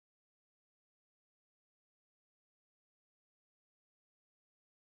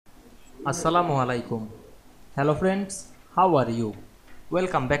Assalamu Walaikum. Hello friends, how are you?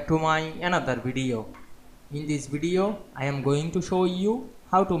 Welcome back to my another video. In this video, I am going to show you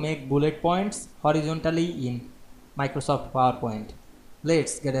how to make bullet points horizontally in Microsoft PowerPoint.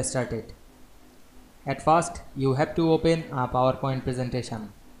 Let's get started. At first, you have to open a PowerPoint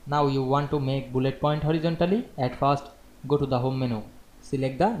presentation. Now you want to make bullet point horizontally. At first, go to the home menu.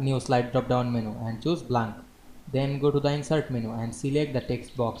 Select the new slide drop down menu and choose blank. Then go to the insert menu and select the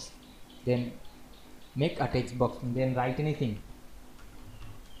text box. Then make a text box and then write anything.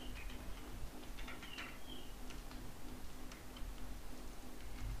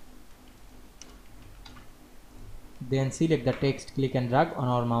 Then select the text, click and drag on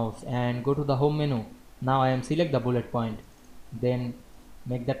our mouse and go to the home menu. Now I am select the bullet point. Then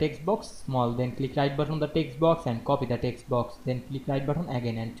make the text box small, then click right button on the text box and copy the text box, then click right button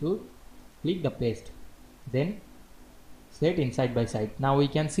again and click the paste, then set in side by side. Now we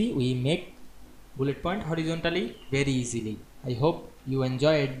can see we make bullet point horizontally very easily. I hope you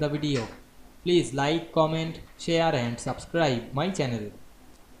enjoyed the video. Please like, comment, share and subscribe my channel.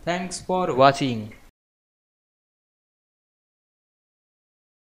 Thanks for watching.